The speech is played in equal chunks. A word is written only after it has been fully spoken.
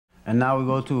And now we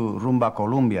go to Rumba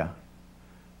Colombia,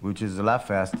 which is a lot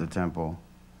faster tempo.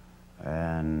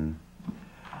 And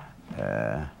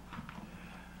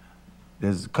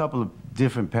there's a couple of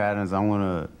different patterns. I'm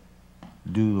gonna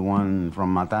do the one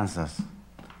from Matanzas.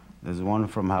 There's one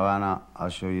from Havana, I'll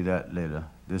show you that later.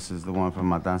 This is the one from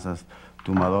Matanzas,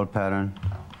 Tumbador pattern.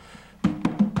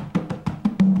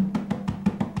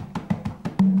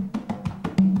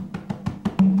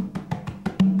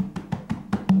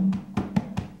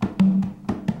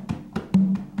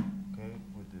 Okay,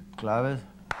 with the claves.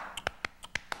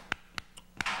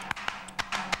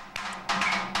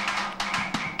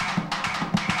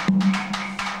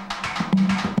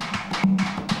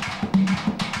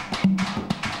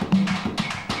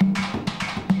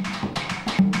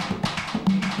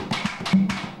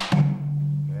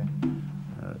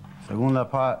 Segunda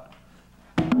part.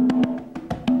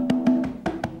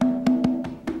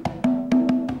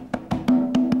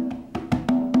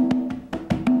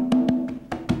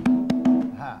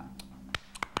 Ha.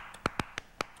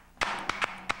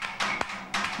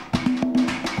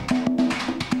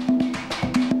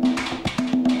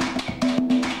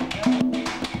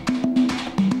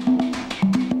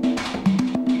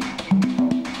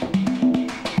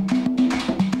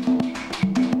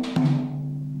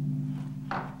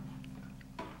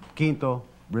 Quinto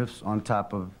riffs on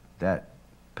top of that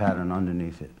pattern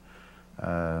underneath it.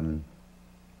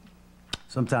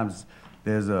 Sometimes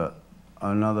there's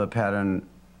another pattern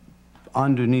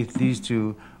underneath these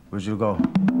two, which will go.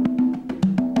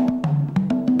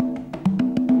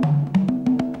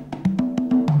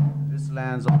 This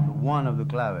lands on the one of the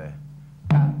clave.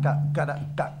 All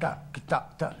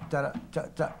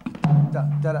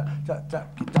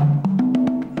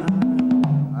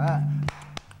right.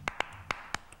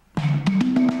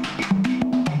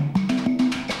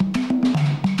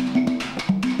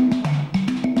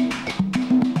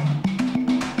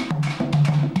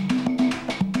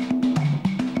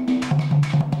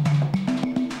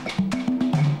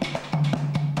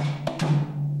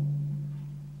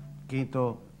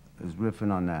 Quinto is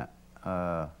riffing on that.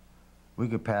 We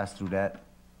could pass through that.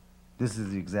 This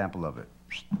is the example of it.